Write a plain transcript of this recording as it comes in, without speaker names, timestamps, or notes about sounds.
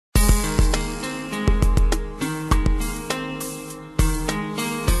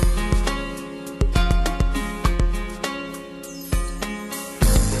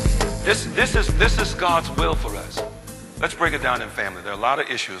This is God's will for us. Let's break it down in family. There are a lot of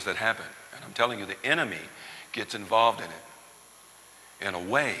issues that happen, and I'm telling you, the enemy gets involved in it in a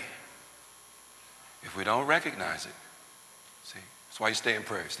way. If we don't recognize it, see, that's why you stay in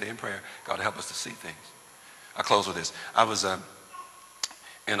prayer. Stay in prayer. God will help us to see things. I'll close with this. I was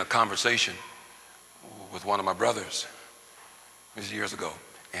in a conversation with one of my brothers. This was years ago,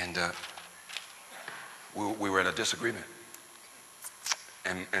 and we were in a disagreement.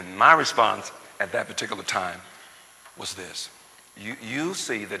 And my response at that particular time was this. You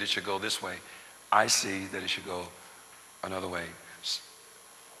see that it should go this way. I see that it should go another way.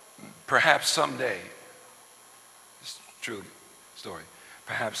 Perhaps someday, it's a true story,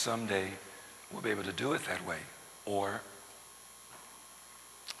 perhaps someday we'll be able to do it that way. Or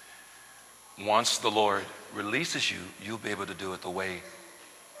once the Lord releases you, you'll be able to do it the way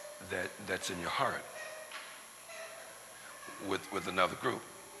that's in your heart with another group.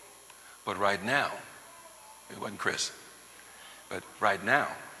 But right now, it wasn't Chris, but right now,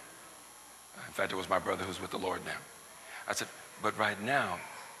 in fact, it was my brother who's with the Lord now. I said, but right now,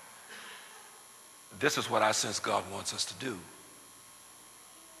 this is what I sense God wants us to do.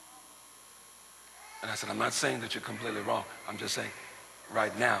 And I said, I'm not saying that you're completely wrong. I'm just saying,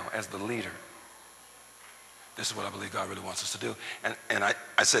 right now, as the leader, this is what I believe God really wants us to do. And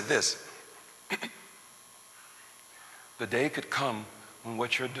I said this. The day could come when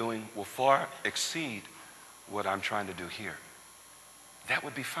what you're doing will far exceed what I'm trying to do here. That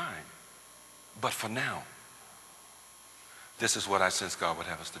would be fine. But for now, this is what I sense God would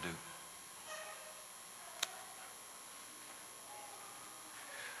have us to do.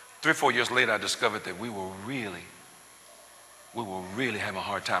 Three or 4 years later, I discovered that we were really having a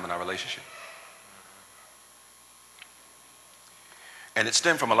hard time in our relationship. And it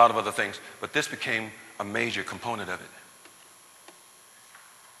stemmed from a lot of other things, but this became a major component of it.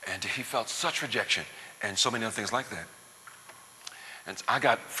 And he felt such rejection and so many other things like that. And I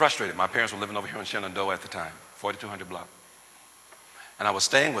got frustrated. My parents were living over here in Shenandoah at the time, 4200 block. And I was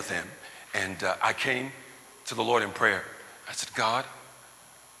staying with them, and I came to the Lord in prayer. I said, God,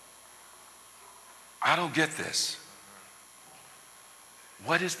 I don't get this.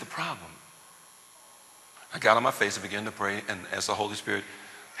 What is the problem? I got on my face and began to pray, and as the Holy Spirit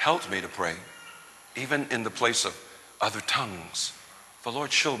helped me to pray, even in the place of other tongues, the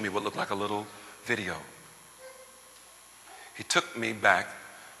Lord showed me what looked like a little video. He took me back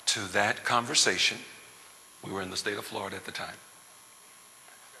to that conversation. We were in the state of Florida at the time.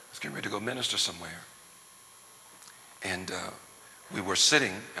 I was getting ready to go minister somewhere. And we were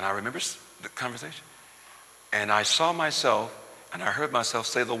sitting, and I remember the conversation. And I saw myself, and I heard myself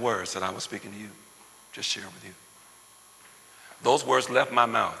say the words that I was speaking to you, just share with you. Those words left my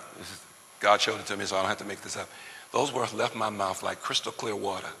mouth. God showed it to me, so I don't have to make this up. Those words left my mouth like crystal clear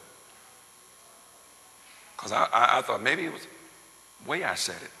water. Because I thought maybe it was the way I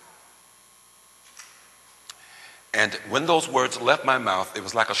said it. And when those words left my mouth, it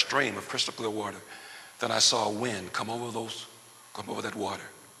was like a stream of crystal clear water. Then I saw a wind come over that water.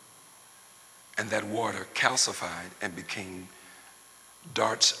 And that water calcified and became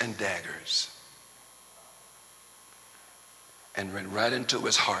darts and daggers. And went right into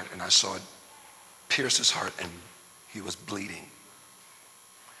his heart, and I saw it pierce his heart, and he was bleeding.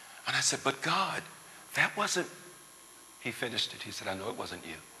 And I said, but God, that wasn't, he finished it. He said, I know it wasn't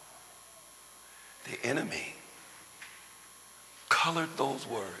you. The enemy colored those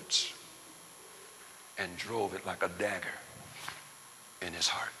words and drove it like a dagger in his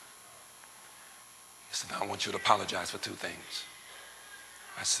heart. He said, now I want you to apologize for two things.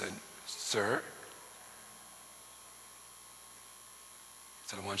 I said, sir, he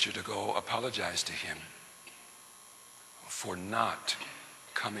said, I want you to go apologize to him for not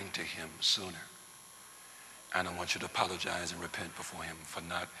coming to him sooner. And I want you to apologize and repent before him for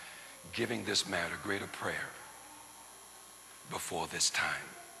not giving this matter greater prayer before this time,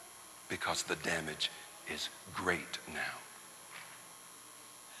 because the damage is great now.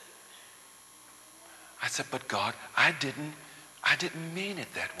 I said, but God, I didn't mean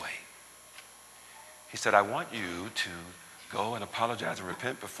it that way. He said, I want you to go and apologize and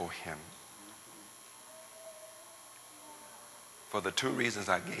repent before him for the two reasons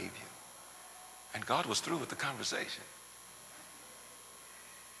I gave you. And God was through with the conversation.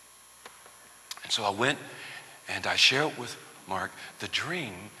 And so I went and I shared with Mark the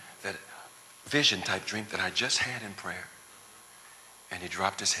dream, that vision type dream that I just had in prayer. And he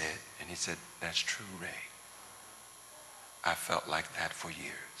dropped his head and he said, that's true, Ray. I felt like that for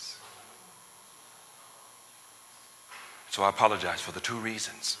years. So I apologize for the two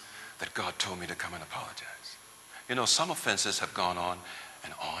reasons that God told me to come and apologize. You know, some offenses have gone on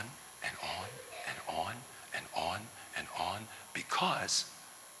and on because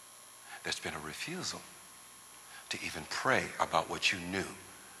there's been a refusal to even pray about what you knew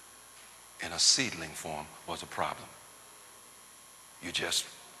in a seedling form was a problem. You just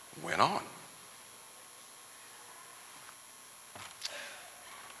went on.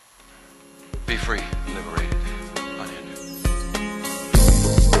 Be free, liberated.